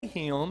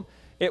him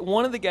at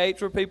one of the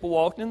gates where people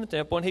walked in the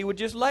temple, and he would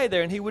just lay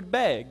there and he would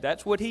beg.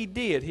 That's what he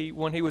did.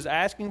 When he was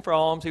asking for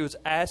alms, he was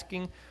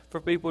asking for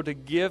people to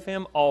give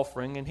him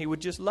offering, and he would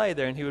just lay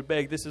there and he would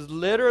beg. This is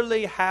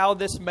literally how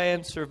this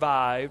man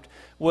survived,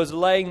 was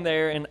laying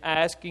there and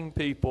asking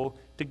people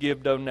to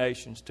give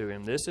donations to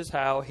him. This is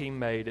how he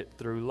made it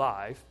through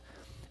life.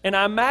 And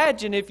I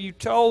imagine if you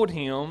told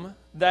him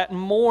that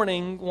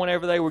morning,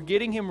 whenever they were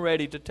getting him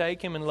ready to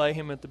take him and lay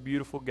him at the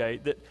beautiful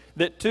gate,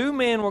 that two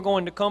men were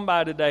going to come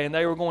by today, and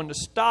they were going to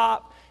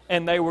stop,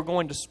 and they were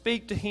going to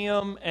speak to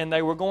him, and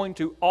they were going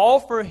to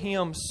offer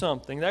him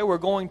something. They were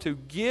going to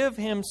give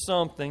him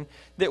something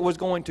that was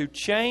going to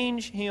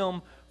change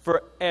him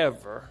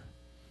forever.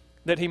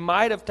 That he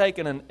might have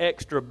taken an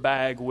extra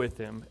bag with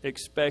him,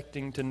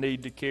 expecting to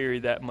need to carry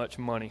that much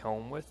money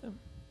home with him.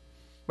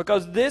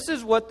 Because this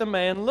is what the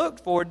man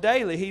looked for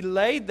daily. He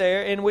laid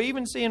there, and we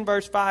even see in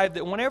verse 5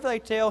 that whenever they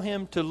tell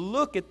him to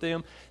look at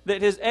them,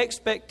 that his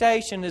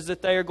expectation is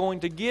that they are going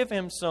to give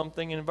him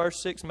something. And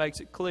verse 6 makes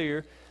it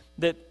clear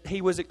that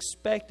he was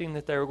expecting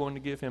that they were going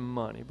to give him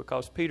money.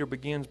 Because Peter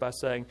begins by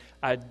saying,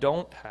 I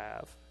don't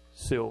have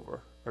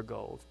silver or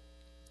gold.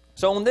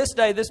 So on this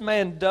day, this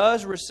man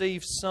does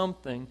receive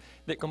something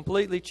that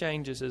completely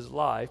changes his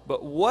life.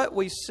 But what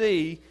we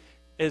see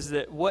is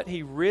that what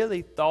he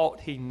really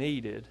thought he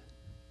needed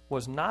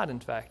was not, in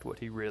fact, what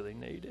he really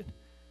needed.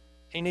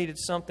 He needed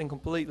something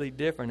completely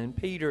different, and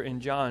Peter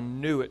and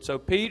John knew it. So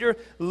Peter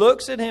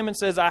looks at him and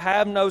says, I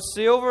have no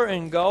silver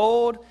and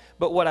gold,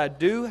 but what I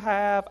do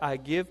have, I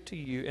give to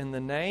you. In the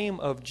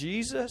name of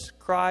Jesus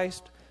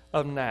Christ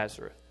of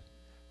Nazareth,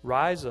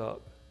 rise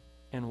up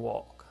and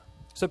walk.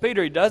 So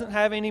Peter, he doesn't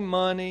have any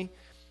money.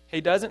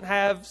 He doesn't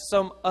have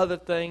some other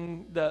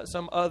thing,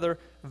 some other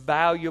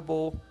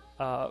valuable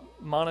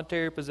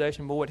monetary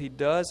possession, but what he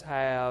does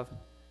have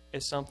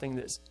is something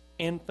that's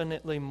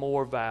infinitely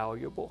more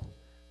valuable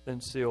than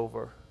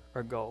silver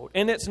or gold.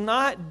 And it's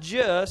not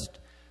just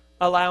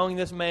allowing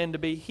this man to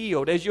be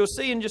healed. As you'll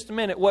see in just a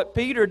minute, what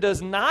Peter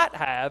does not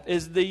have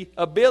is the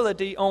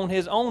ability on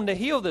his own to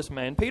heal this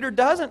man. Peter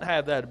doesn't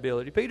have that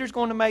ability. Peter's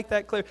going to make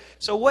that clear.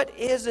 So what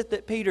is it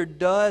that Peter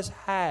does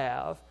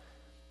have?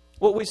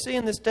 What we see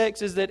in this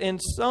text is that in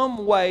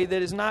some way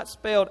that is not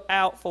spelled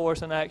out for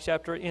us in Acts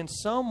chapter, in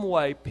some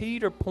way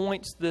Peter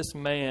points this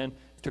man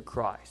to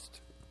Christ.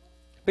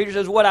 Peter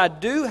says, what I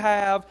do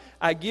have,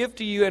 I give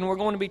to you. And we're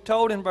going to be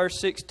told in verse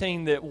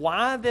 16 that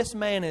why this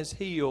man is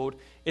healed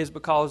is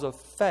because of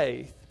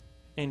faith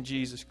in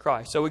Jesus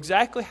Christ. So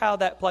exactly how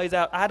that plays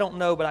out, I don't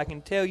know, but I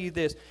can tell you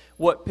this.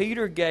 What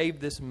Peter gave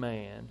this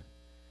man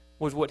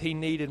was what he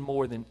needed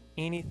more than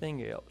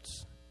anything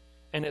else.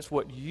 And it's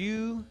what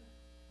you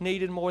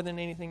needed more than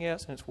anything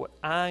else, and it's what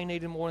I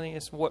needed more than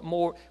anything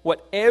else.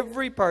 What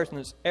every person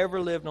that's ever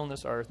lived on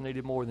this earth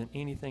needed more than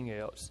anything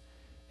else,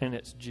 and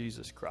it's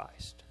Jesus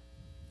Christ.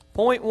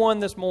 Point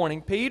one this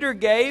morning, Peter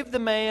gave the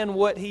man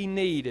what he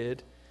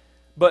needed,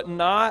 but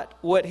not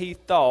what he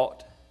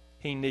thought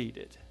he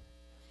needed.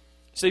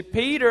 See,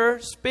 Peter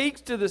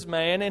speaks to this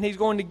man, and he's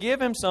going to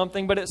give him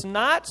something, but it's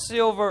not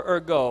silver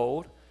or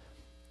gold.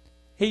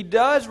 He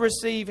does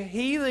receive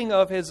healing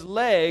of his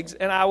legs,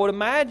 and I would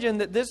imagine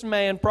that this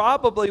man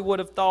probably would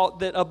have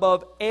thought that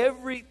above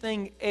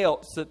everything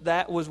else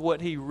that was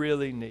what he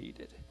really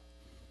needed.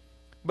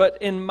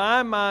 But in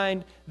my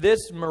mind,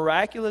 this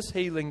miraculous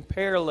healing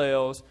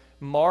parallels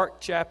Mark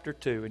chapter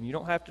 2. And you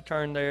don't have to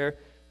turn there,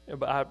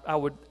 but I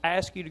would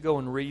ask you to go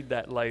and read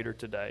that later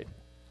today.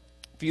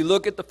 If you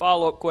look at the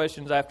follow-up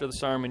questions after the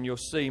sermon, you'll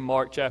see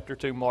Mark chapter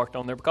 2 marked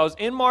on there. Because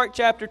in Mark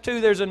chapter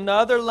 2, there's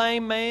another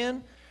lame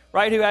man,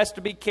 right, who has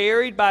to be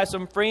carried by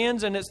some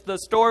friends. And it's the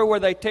story where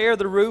they tear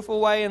the roof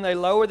away and they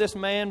lower this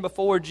man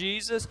before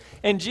Jesus.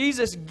 And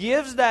Jesus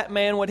gives that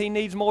man what he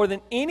needs more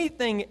than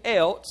anything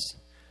else.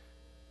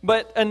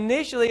 But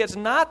initially, it's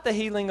not the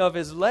healing of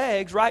his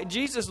legs, right?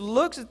 Jesus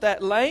looks at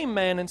that lame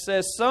man and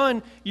says,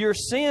 son, your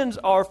sins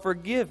are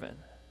forgiven.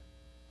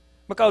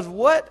 Because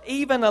what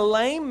even a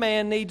lame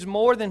man needs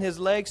more than his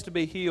legs to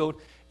be healed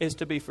is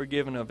to be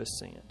forgiven of his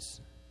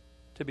sins,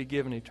 to be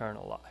given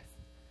eternal life.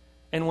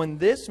 And when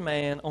this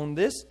man on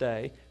this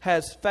day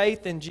has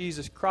faith in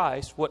Jesus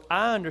Christ, what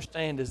I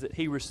understand is that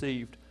he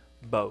received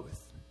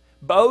both.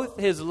 Both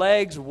his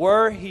legs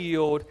were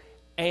healed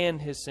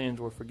and his sins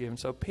were forgiven.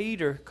 So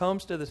Peter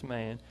comes to this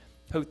man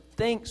who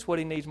thinks what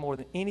he needs more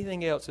than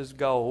anything else is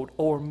gold,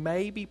 or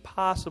maybe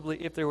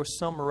possibly if there was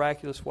some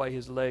miraculous way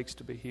his legs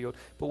to be healed.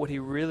 But what he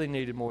really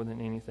needed more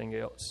than anything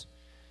else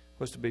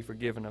was to be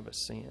forgiven of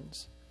his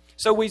sins.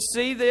 So we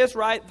see this,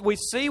 right? We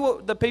see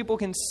what the people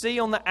can see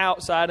on the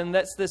outside, and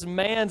that's this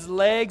man's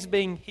legs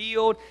being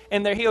healed,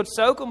 and they're healed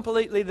so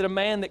completely that a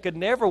man that could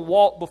never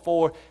walk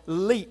before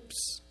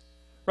leaps.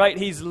 Right?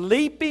 He's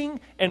leaping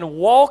and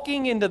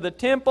walking into the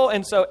temple,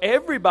 and so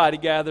everybody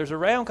gathers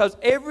around, because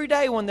every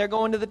day when they're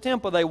going to the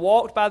temple, they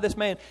walked by this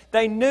man.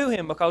 They knew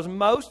him because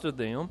most of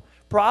them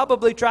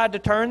probably tried to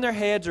turn their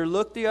heads or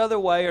look the other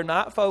way or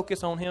not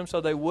focus on him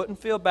so they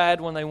wouldn't feel bad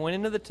when they went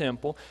into the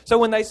temple. So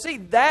when they see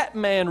that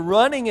man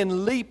running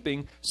and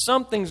leaping,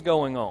 something's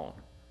going on.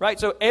 right?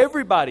 So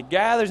everybody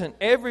gathers and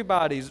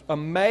everybody's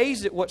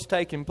amazed at what's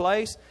taking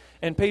place.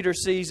 And Peter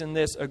sees in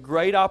this a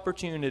great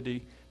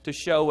opportunity to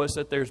show us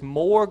that there's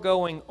more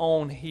going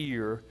on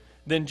here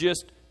than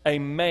just a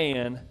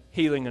man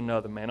healing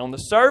another man. On the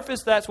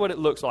surface, that's what it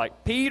looks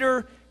like.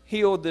 Peter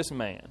healed this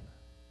man.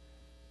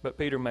 But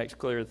Peter makes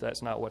clear that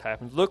that's not what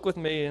happens. Look with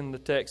me in the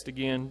text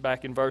again,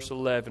 back in verse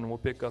 11. We'll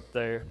pick up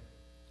there.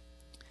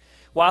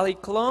 While he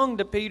clung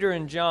to Peter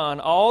and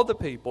John, all the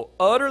people,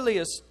 utterly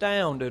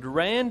astounded,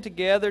 ran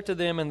together to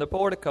them in the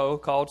portico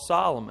called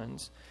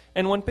Solomon's.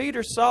 And when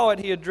Peter saw it,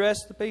 he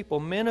addressed the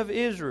people, "Men of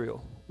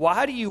Israel,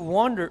 why do you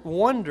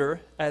wonder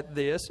at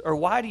this, or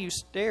why do you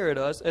stare at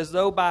us as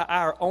though by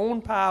our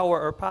own power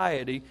or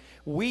piety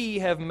we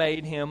have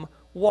made him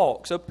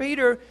walk?" So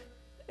Peter,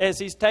 as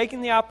he's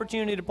taking the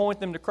opportunity to point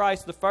them to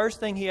Christ, the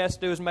first thing he has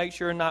to do is make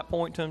sure and not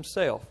point to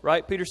himself,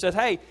 right? Peter says,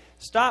 hey,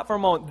 stop for a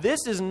moment.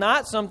 This is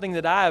not something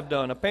that I have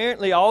done.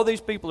 Apparently, all these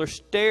people are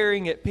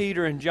staring at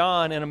Peter and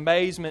John in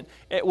amazement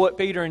at what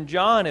Peter and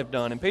John have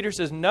done. And Peter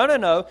says,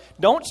 no,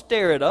 don't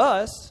stare at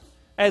us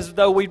as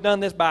though we've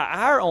done this by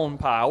our own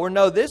power.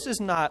 No, this is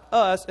not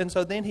us. And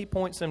so then he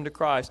points them to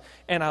Christ.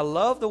 And I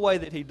love the way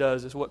that he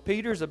does this. What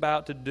Peter's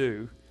about to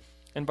do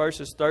in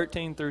verses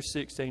 13 through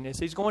 16 is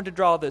he's going to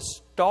draw this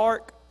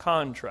stark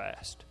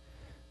contrast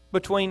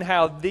between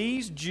how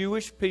these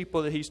Jewish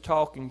people that he's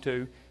talking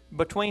to,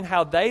 between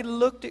how they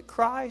looked at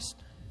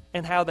Christ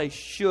and how they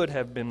should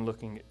have been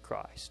looking at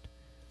Christ.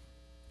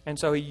 And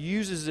so he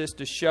uses this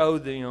to show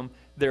them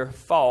their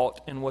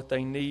fault and what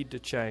they need to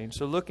change.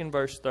 So look in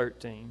verse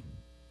 13.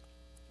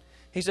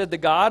 He said, "The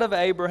God of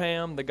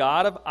Abraham, the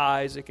God of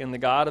Isaac, and the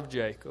God of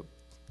Jacob,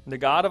 the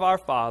God of our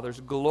fathers,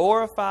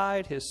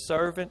 glorified his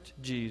servant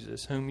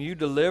Jesus, whom you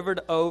delivered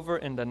over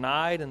and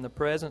denied in the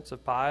presence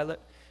of Pilate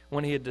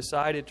when he had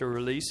decided to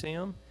release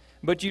him.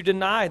 But you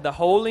denied the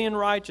holy and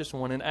righteous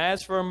one, and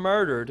asked for a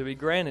murderer to be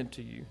granted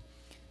to you.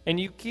 And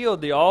you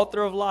killed the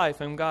author of life,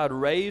 whom God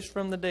raised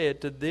from the dead.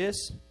 To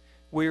this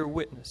we are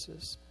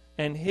witnesses.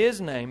 And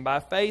his name, by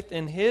faith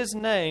in his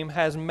name,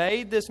 has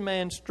made this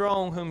man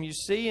strong, whom you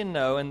see and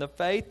know, and the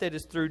faith that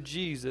is through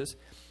Jesus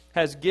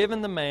has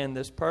given the man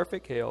this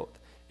perfect health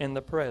in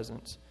the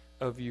presence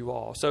of you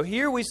all." So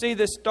here we see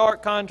this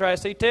stark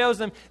contrast. He tells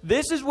them,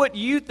 this is what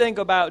you think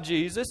about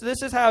Jesus.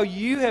 This is how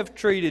you have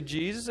treated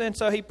Jesus. And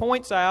so he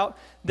points out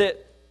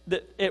that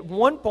at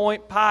one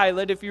point,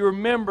 Pilate, if you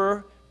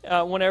remember,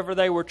 whenever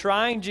they were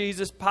trying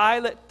Jesus,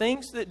 Pilate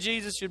thinks that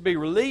Jesus should be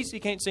released. He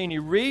can't see any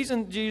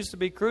reason Jesus to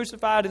be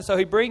crucified. And so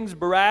he brings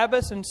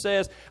Barabbas and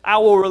says, "I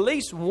will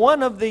release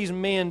one of these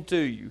men to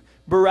you.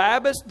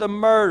 Barabbas, the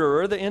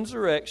murderer, the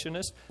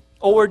insurrectionist,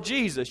 or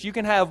Jesus. You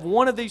can have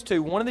one of these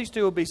two. One of these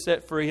two will be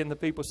set free." And the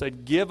people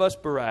said, "Give us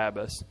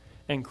Barabbas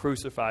and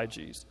crucify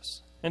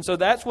Jesus." And so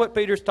that's what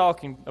Peter's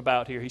talking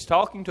about here. He's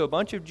talking to a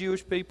bunch of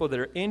Jewish people that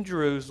are in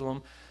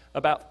Jerusalem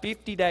about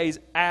 50 days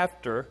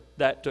after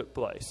that took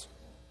place.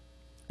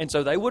 And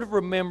so they would have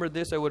remembered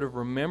this. They would have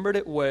remembered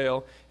it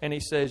well. And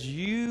he says,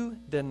 you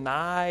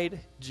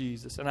denied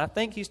Jesus. And I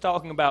think he's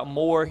talking about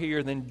more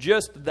here than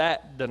just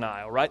that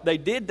denial, right? They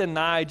did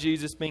deny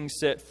Jesus being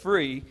set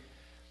free.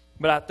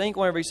 But I think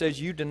whenever he says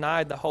you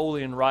denied the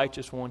holy and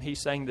righteous one, he's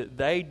saying that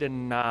they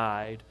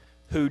denied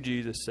who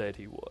Jesus said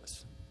he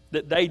was.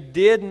 That they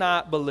did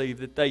not believe,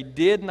 that they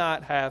did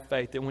not have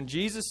faith. That when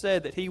Jesus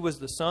said that he was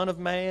the Son of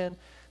Man,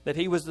 that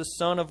he was the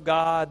Son of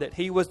God, that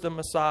he was the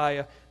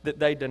Messiah, that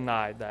they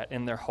denied that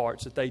in their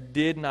hearts, that they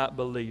did not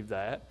believe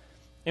that.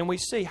 And we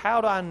see, how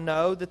do I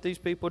know that these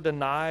people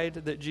denied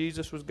that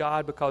Jesus was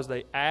God? Because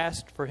they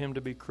asked for him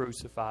to be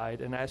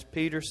crucified. And as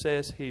Peter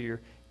says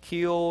here,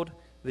 killed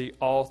the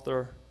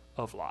author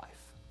of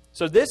life.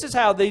 So this is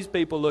how these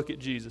people look at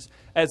Jesus,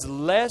 as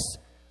less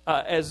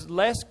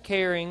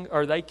caring,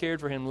 or they cared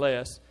for him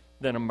less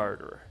than a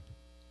murderer,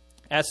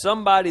 as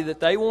somebody that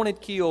they wanted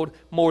killed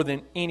more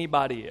than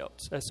anybody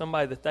else, as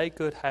somebody that they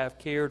could have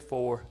cared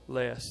for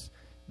less,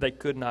 they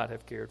could not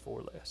have cared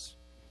for less.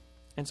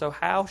 And so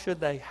how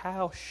should they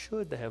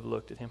have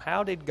looked at him?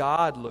 How did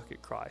God look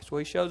at Christ? Well,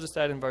 he shows us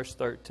that in verse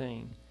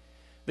 13.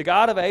 "The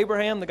God of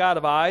Abraham, the God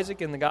of Isaac,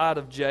 and the God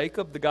of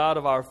Jacob, the God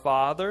of our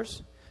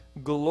fathers,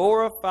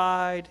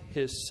 glorified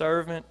his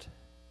servant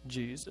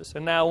Jesus."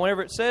 And now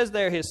whenever it says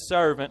there his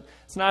servant,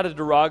 it's not a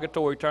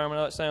derogatory term. I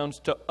know it sounds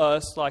to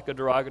us like a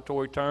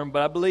derogatory term,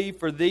 but I believe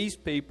for these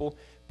people,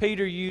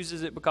 Peter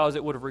uses it because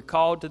it would have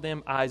recalled to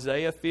them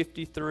Isaiah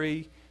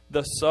 53,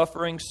 the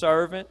suffering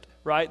servant,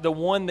 right? The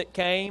one that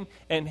came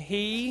and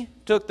he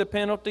took the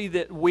penalty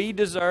that we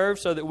deserve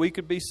so that we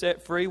could be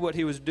set free. What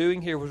he was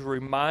doing here was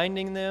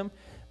reminding them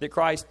that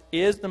Christ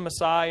is the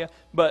Messiah.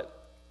 But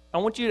I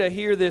want you to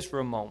hear this for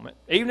a moment.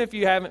 Even if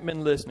you haven't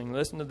been listening,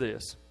 listen to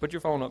this. Put your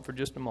phone up for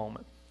just a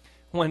moment.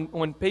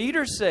 When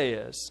Peter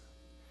says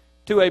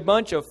to a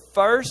bunch of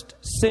first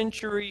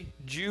century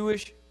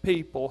Jewish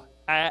people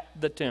at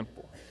the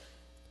temple,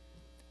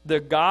 the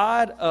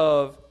God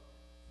of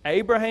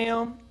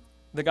Abraham,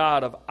 the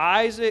God of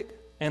Isaac,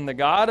 and the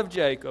God of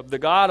Jacob, the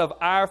God of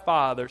our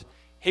fathers,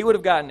 he would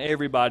have gotten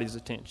everybody's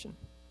attention.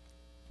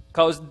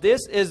 Because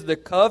this is the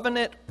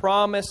covenant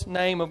promise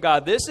name of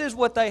God. This is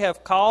what they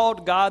have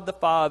called God the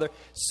Father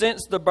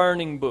since the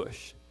burning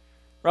bush.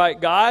 Right?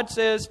 God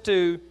says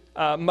to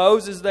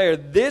Moses there,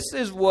 this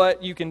is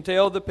what you can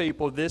tell the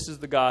people. This is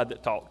the God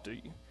that talked to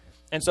you.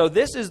 And so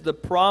this is the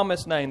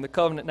promise name, the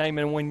covenant name.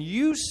 And when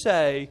you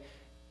say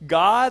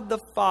God the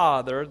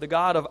Father, the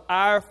God of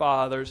our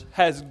fathers,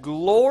 has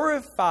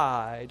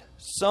glorified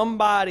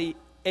somebody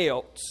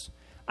else,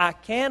 I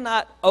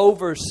cannot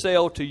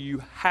oversell to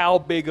you how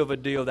big of a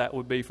deal that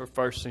would be for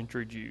first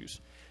century Jews.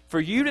 For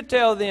you to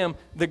tell them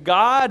the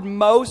God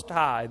Most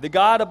High, the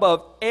God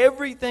above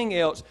everything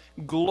else,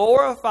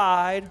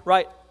 glorified,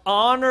 right,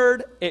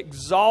 honored,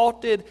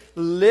 exalted,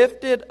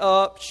 lifted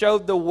up,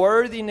 showed the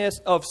worthiness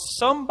of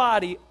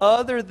somebody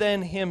other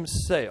than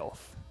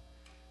himself,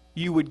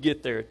 you would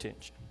get their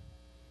attention.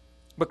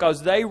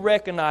 Because they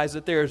recognize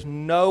that there is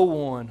no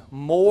one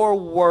more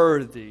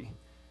worthy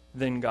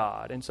than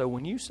God. And so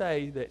when you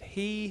say that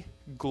he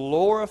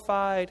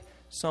glorified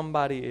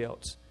somebody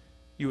else,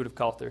 you would have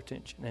caught their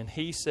attention. And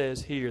he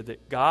says here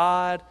that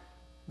God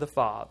the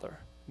Father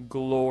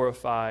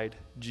glorified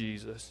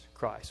Jesus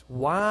Christ.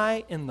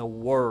 Why in the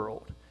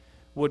world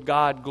would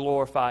God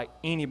glorify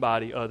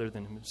anybody other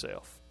than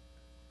himself?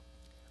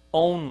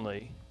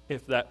 Only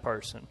if that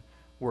person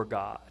were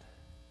God.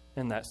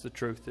 And that's the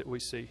truth that we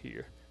see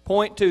here.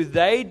 Point 2,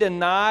 they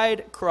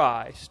denied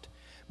Christ,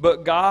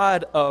 but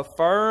God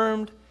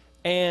affirmed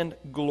and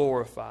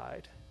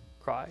glorified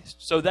Christ.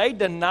 So they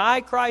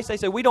deny Christ. They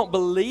say, we don't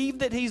believe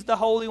that he's the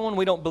Holy One.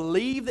 We don't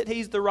believe that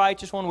he's the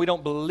righteous one. We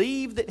don't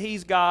believe that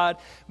he's God.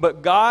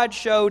 But God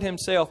showed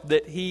himself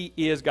that he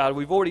is God.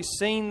 We've already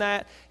seen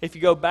that. If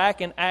you go back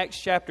in Acts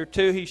chapter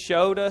 2, he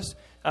showed us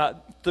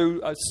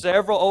through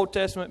several Old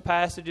Testament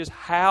passages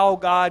how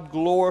God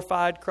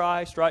glorified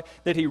Christ, right?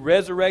 That he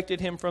resurrected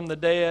him from the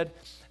dead,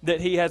 that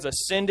he has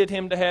ascended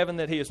him to heaven,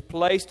 that he has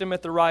placed him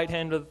at the right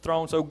hand of the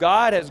throne. So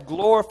God has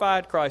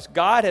glorified Christ.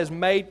 God has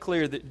made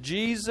clear that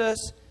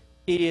Jesus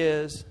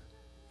is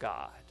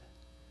God.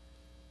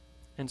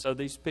 And so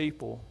these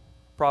people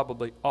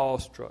probably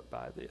awestruck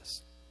by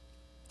this.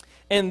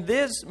 And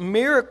this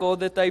miracle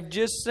that they've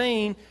just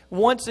seen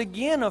once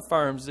again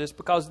affirms this,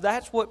 because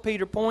that's what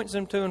Peter points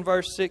them to in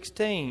verse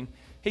 16.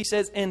 He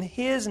says, in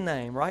his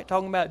name, right?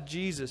 Talking about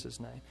Jesus'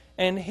 name.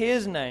 And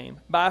his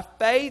name, by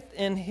faith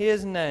in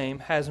his name,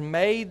 has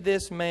made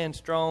this man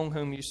strong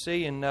whom you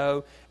see and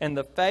know. And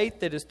the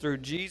faith that is through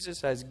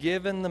Jesus has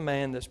given the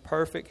man this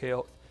perfect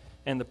health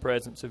and the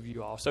presence of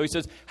you all. So he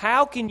says,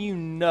 how can you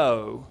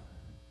know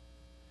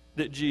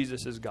that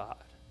Jesus is God?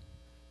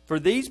 For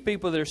these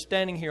people that are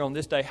standing here on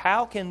this day,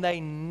 how can they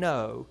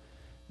know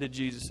that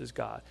Jesus is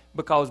God?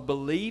 Because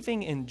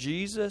believing in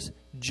Jesus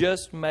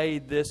just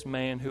made this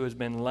man who has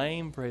been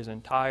lame for his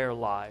entire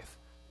life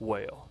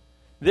well.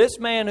 This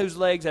man whose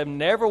legs have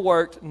never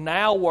worked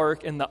now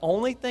work, and the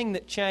only thing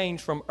that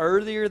changed from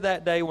earlier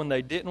that day when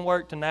they didn't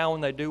work to now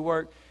when they do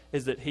work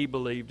is that he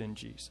believed in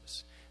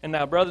Jesus. And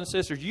now, brothers and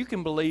sisters, you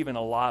can believe in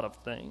a lot of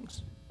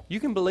things. You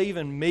can believe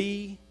in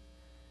me.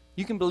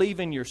 You can believe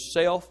in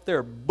yourself. There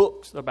are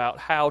books about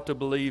how to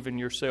believe in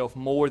yourself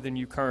more than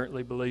you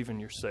currently believe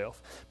in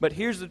yourself. But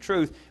here's the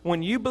truth.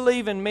 When you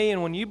believe in me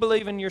and when you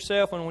believe in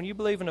yourself and when you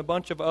believe in a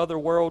bunch of other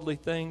worldly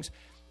things,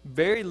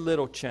 very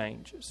little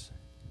changes.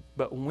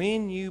 But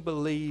when you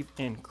believe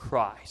in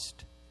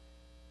Christ,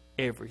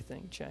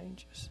 everything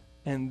changes.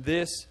 And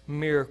this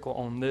miracle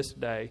on this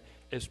day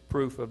is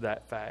proof of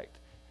that fact.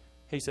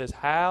 He says,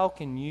 how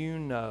can you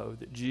know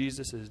that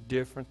Jesus is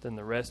different than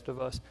the rest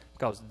of us?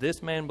 Because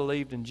this man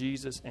believed in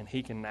Jesus and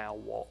he can now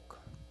walk.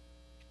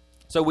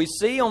 So we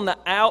see on the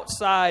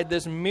outside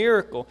this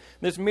miracle,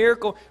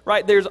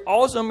 right? There's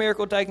also a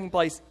miracle taking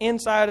place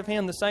inside of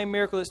him, the same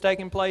miracle that's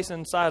taking place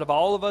inside of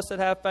all of us that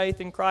have faith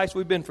in Christ.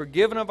 We've been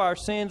forgiven of our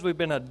sins. We've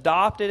been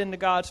adopted into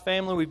God's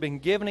family. We've been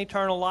given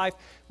eternal life,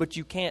 but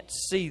you can't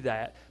see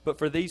that. But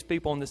for these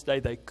people on this day,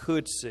 they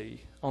could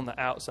see on the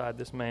outside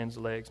this man's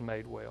legs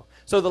made well.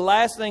 So the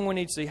last thing we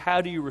need to see,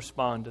 how do you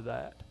respond to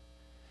that?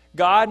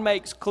 God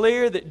makes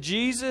clear that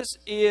Jesus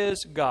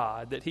is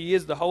God, that he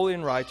is the holy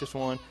and righteous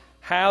one.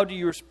 How do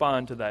you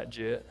respond to that,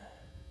 Jet?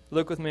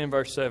 Look with me in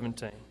verse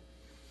 17.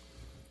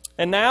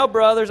 And now,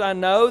 brothers, I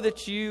know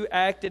that you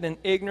acted in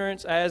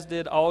ignorance, as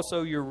did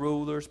also your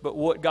rulers. But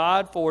what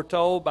God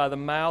foretold by the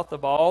mouth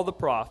of all the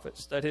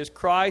prophets, that his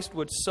Christ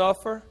would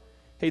suffer,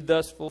 he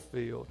thus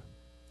fulfilled.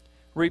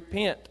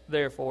 Repent,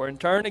 therefore, and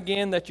turn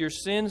again, that your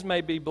sins may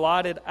be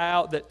blotted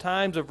out, that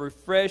times of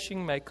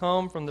refreshing may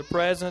come from the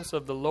presence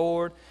of the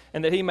Lord,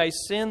 and that he may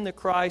send the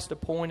Christ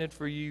appointed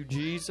for you,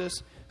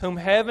 Jesus, whom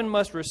heaven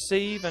must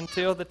receive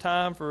until the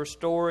time for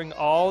restoring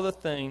all the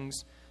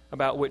things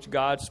about which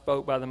God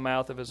spoke by the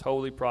mouth of his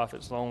holy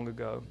prophets long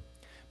ago.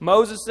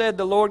 Moses said,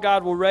 the Lord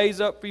God will raise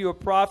up for you a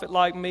prophet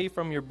like me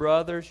from your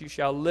brothers. You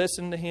shall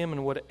listen to him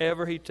in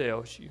whatever he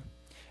tells you.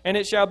 And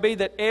it shall be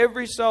that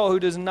every soul who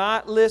does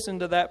not listen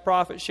to that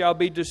prophet shall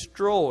be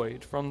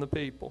destroyed from the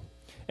people.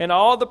 And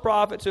all the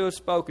prophets who have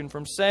spoken,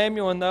 from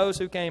Samuel and those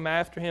who came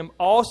after him,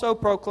 also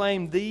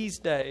proclaim these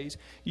days,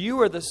 you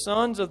are the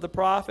sons of the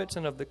prophets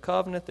and of the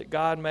covenant that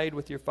God made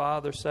with your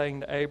father,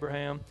 saying to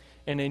Abraham,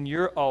 and in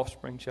your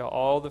offspring shall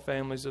all the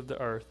families of the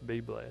earth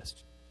be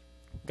blessed.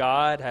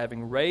 God,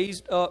 having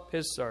raised up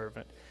his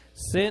servant,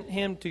 sent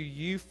him to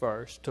you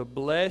first to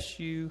bless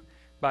you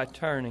by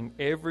turning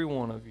every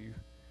one of you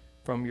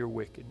from your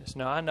wickedness.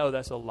 Now, I know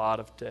that's a lot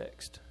of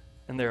text.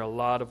 And there are a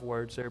lot of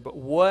words there. But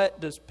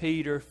what does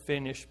Peter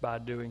finish by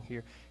doing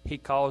here? He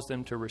calls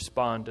them to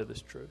respond to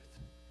this truth.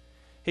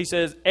 He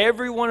says,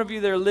 every one of you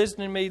that are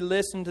listening to me,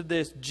 listen to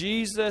this.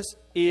 Jesus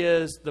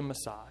is the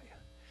Messiah.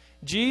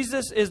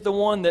 Jesus is the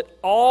one that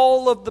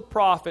all of the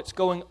prophets,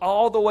 going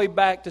all the way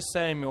back to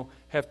Samuel,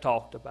 have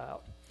talked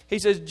about. He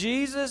says,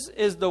 Jesus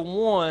is the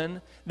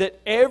one that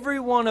every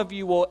one of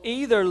you will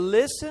either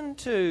listen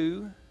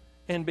to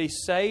and be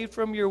saved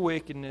from your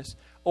wickedness,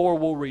 or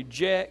will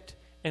reject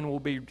and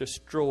will be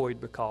destroyed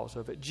because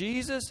of it.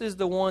 Jesus is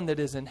the one that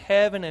is in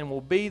heaven and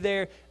will be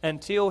there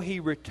until he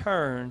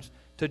returns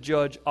to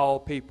judge all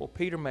people.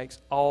 Peter makes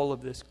all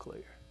of this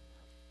clear.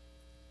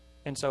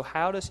 And so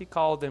how does he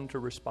call them to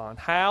respond?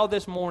 How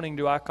this morning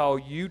do I call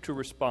you to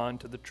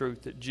respond to the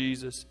truth that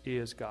Jesus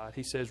is God?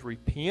 He says,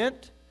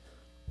 repent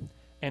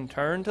and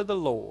turn to the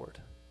Lord.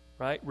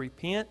 Right?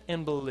 Repent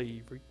and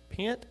believe.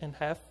 Repent and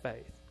have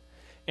faith.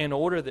 In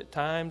order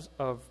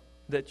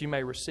that you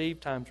may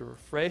receive times of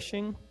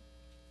refreshing,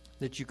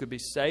 that you could be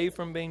saved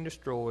from being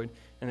destroyed,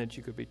 and that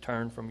you could be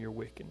turned from your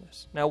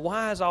wickedness. Now,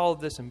 why is all of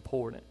this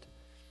important?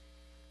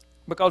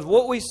 Because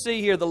what we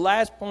see here, the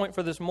last point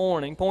for this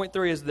morning, point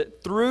 3, is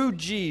that through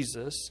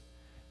Jesus,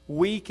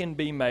 we can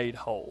be made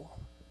whole.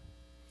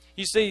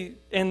 You see,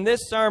 in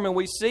this sermon,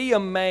 we see a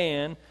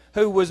man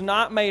who was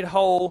not made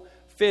whole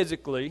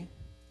physically,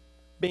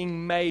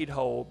 being made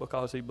whole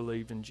because he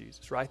believed in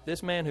Jesus, right?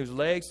 This man whose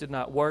legs did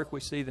not work,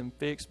 we see them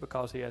fixed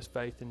because he has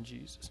faith in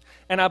Jesus.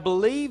 And I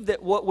believe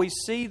that what we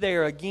see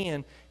there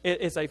again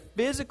is a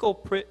physical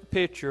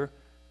picture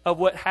of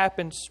what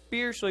happened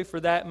spiritually for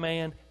that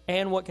man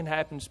and what can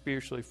happen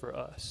spiritually for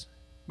us.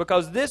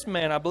 Because this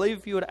man, I believe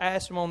if you would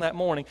ask him on that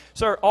morning,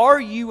 sir,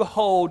 are you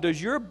whole?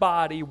 Does your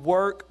body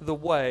work the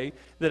way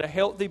that a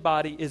healthy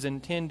body is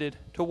intended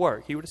to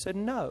work? He would have said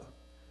no.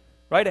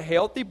 Right? A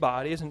healthy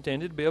body is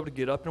intended to be able to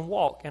get up and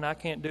walk, and I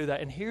can't do that.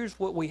 And here's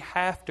what we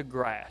have to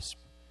grasp.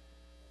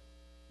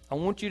 I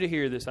want you to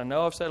hear this. I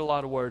know I've said a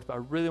lot of words, but I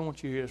really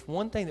want you to hear this.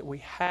 One thing that we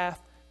have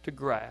to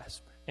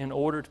grasp in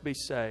order to be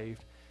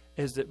saved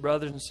is that,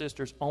 brothers and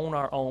sisters, on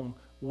our own,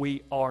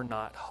 we are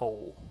not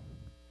whole.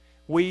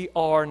 We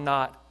are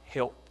not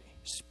healthy.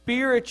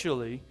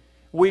 Spiritually,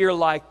 we are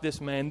like this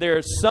man. There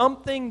is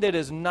something that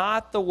is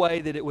not the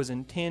way that it was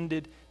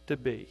intended to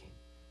be.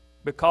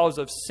 Because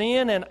of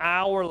sin in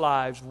our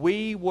lives,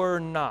 we were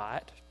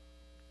not,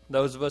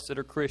 those of us that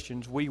are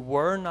Christians, we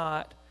were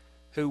not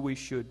who we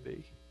should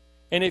be.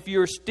 And if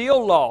you're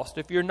still lost,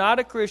 if you're not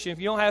a Christian, if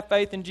you don't have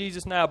faith in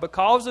Jesus now,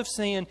 because of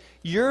sin,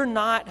 you're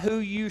not who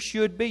you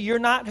should be. You're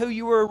not who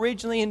you were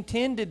originally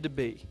intended to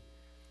be.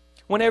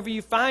 Whenever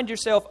you find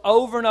yourself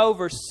over and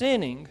over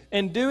sinning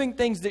and doing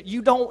things that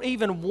you don't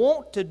even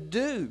want to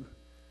do,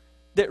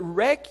 that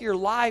wreck your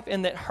life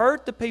and that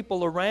hurt the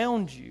people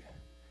around you,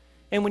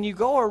 and when you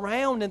go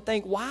around and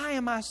think, why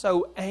am I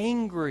so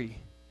angry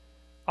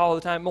all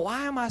the time?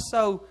 Why am I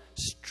so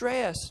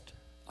stressed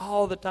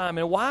all the time?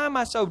 And why am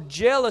I so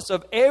jealous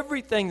of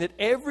everything that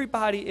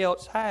everybody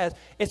else has?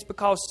 It's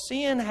because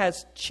sin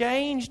has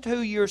changed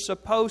who you're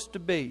supposed to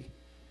be.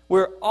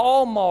 We're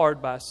all marred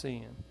by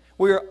sin.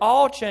 We're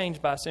all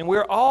changed by sin.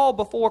 We're all,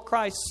 before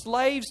Christ,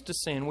 slaves to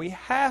sin. We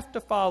have to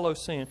follow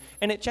sin.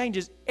 And it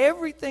changes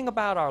everything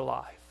about our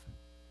life.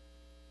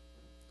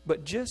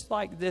 But just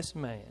like this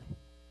man,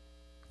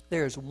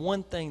 there's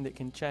one thing that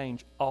can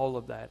change all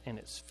of that, and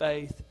it's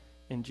faith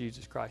in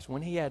Jesus Christ.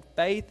 When he had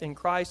faith in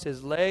Christ,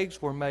 his legs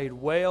were made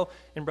well.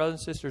 And brothers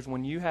and sisters,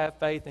 when you have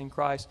faith in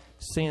Christ,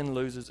 sin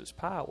loses its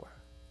power.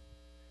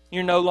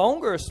 You're no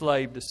longer a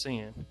slave to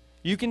sin.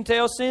 You can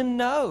tell sin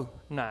no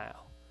now.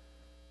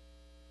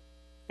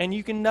 And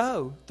you can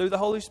know through the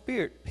Holy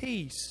Spirit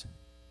peace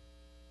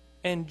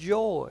and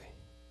joy.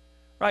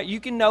 Right? You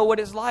can know what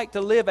it's like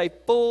to live a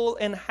full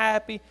and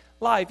happy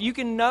life. You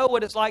can know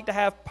what it's like to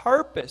have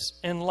purpose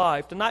in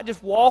life, to not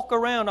just walk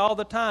around all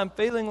the time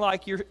feeling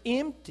like you're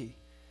empty.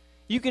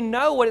 You can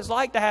know what it's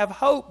like to have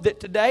hope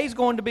that today's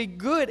going to be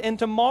good and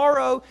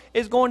tomorrow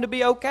is going to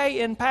be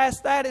okay, and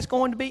past that it's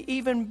going to be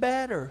even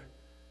better,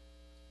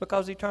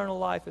 because eternal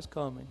life is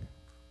coming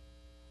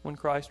when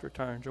Christ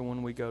returns or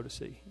when we go to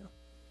see him.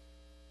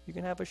 You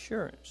can have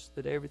assurance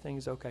that everything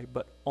is okay,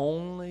 but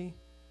only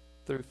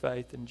through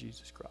faith in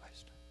Jesus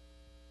Christ.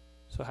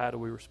 So how do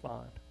we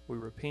respond? We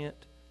repent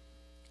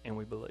and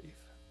we believe.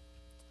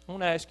 I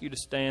want to ask you to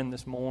stand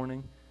this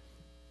morning,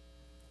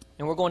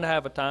 and we're going to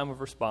have a time of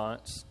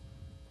response.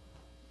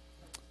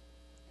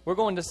 We're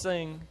going to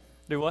sing,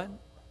 do what?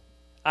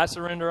 I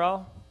surrender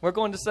all? We're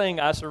going to sing,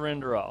 I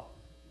surrender all.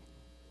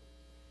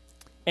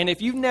 And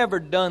if you've never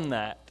done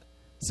that,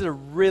 this is a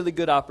really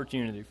good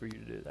opportunity for you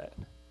to do that.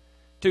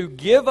 to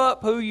give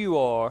up who you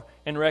are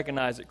and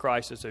recognize that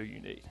Christ is who you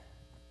need.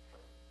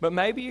 But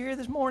maybe you're here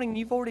this morning and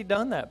you've already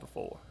done that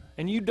before.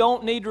 And you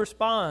don't need to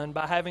respond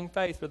by having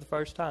faith for the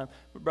first time.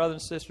 But brothers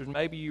and sisters,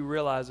 maybe you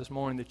realize this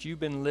morning that you've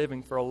been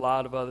living for a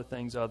lot of other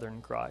things other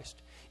than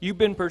Christ. You've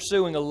been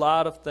pursuing a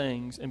lot of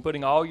things and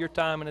putting all your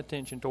time and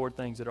attention toward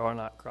things that are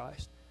not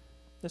Christ.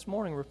 This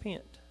morning,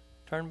 repent.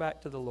 Turn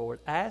back to the Lord.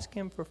 Ask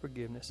Him for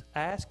forgiveness.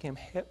 Ask Him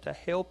to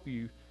help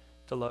you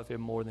to love Him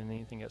more than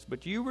anything else.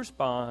 But you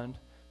respond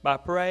by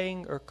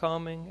praying or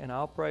coming, and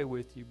I'll pray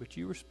with you. But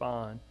you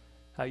respond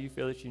how you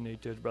feel that you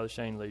need to, as Brother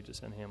Shane leads us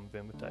in hymn of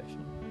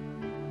invitation.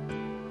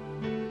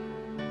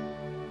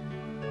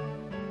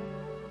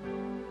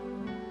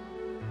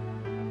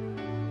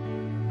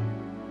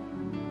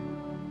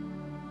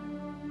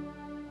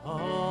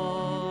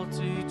 All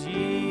to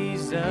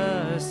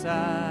Jesus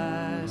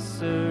I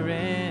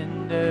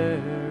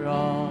surrender,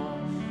 all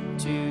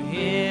to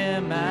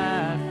Him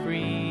I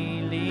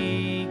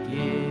freely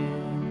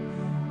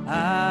give.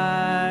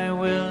 I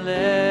will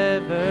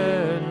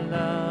ever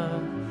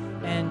love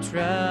and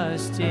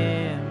trust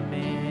Him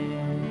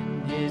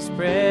in His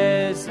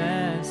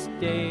presence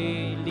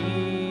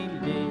daily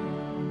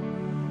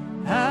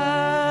live.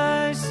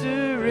 I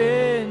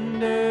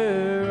surrender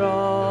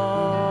all.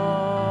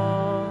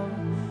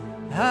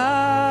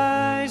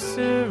 I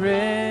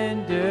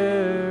surrender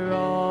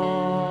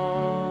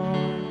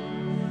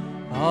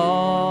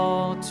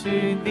all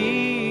to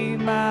Thee,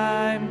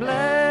 my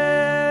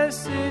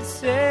blessed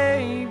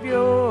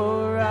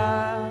Savior.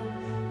 I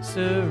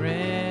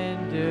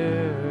surrender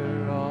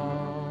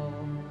all.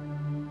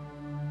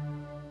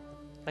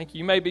 Thank you.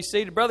 You may be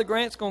seated. Brother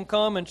Grant's going to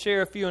come and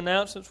share a few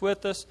announcements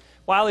with us.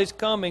 While he's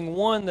coming,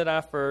 one that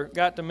I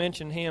forgot to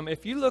mention him.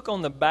 If you look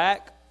on the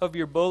back of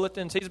your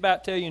bulletins, he's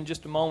about to tell you in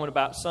just a moment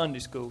about Sunday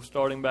school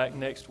starting back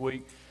next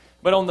week.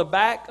 But on the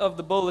back of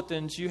the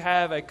bulletins, you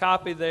have a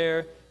copy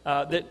there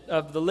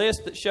of the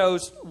list that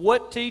shows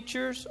what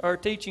teachers are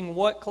teaching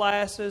what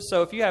classes.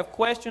 So if you have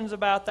questions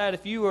about that,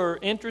 if you are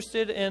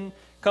interested in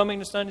coming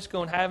to Sunday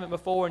school and haven't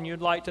before and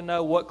you'd like to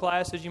know what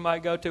classes you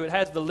might go to, it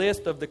has the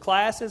list of the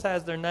classes,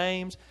 has their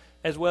names,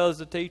 as well as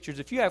the teachers.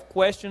 If you have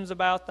questions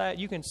about that,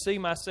 you can see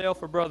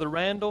myself or Brother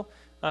Randall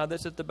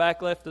that's at the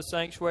back left of the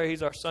sanctuary.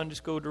 He's our Sunday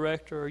school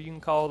director, or you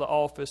can call the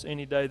office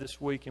any day this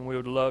week, and we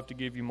would love to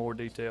give you more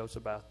details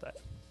about that.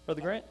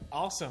 Brother Grant?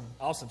 Awesome.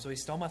 So he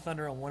stole my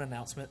thunder on one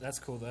announcement. That's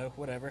cool, though.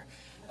 Whatever.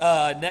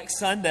 Next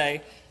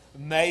Sunday,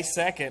 May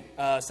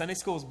 2nd, Sunday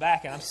school is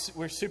back, and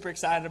we're super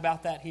excited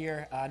about that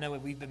here. I know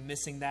we've been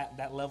missing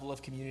that level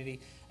of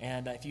community,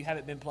 and if you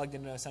haven't been plugged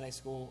into a Sunday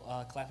school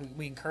class,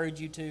 we encourage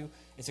you to.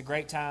 It's a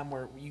great time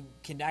where you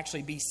can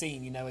actually be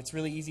seen. You know, it's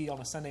really easy on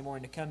a Sunday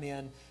morning to come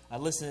in,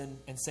 listen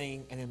and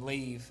sing, and then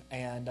leave,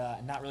 and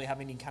not really have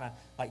any kind of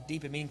like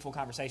deep and meaningful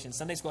conversations.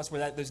 Sunday school is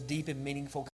where those deep and meaningful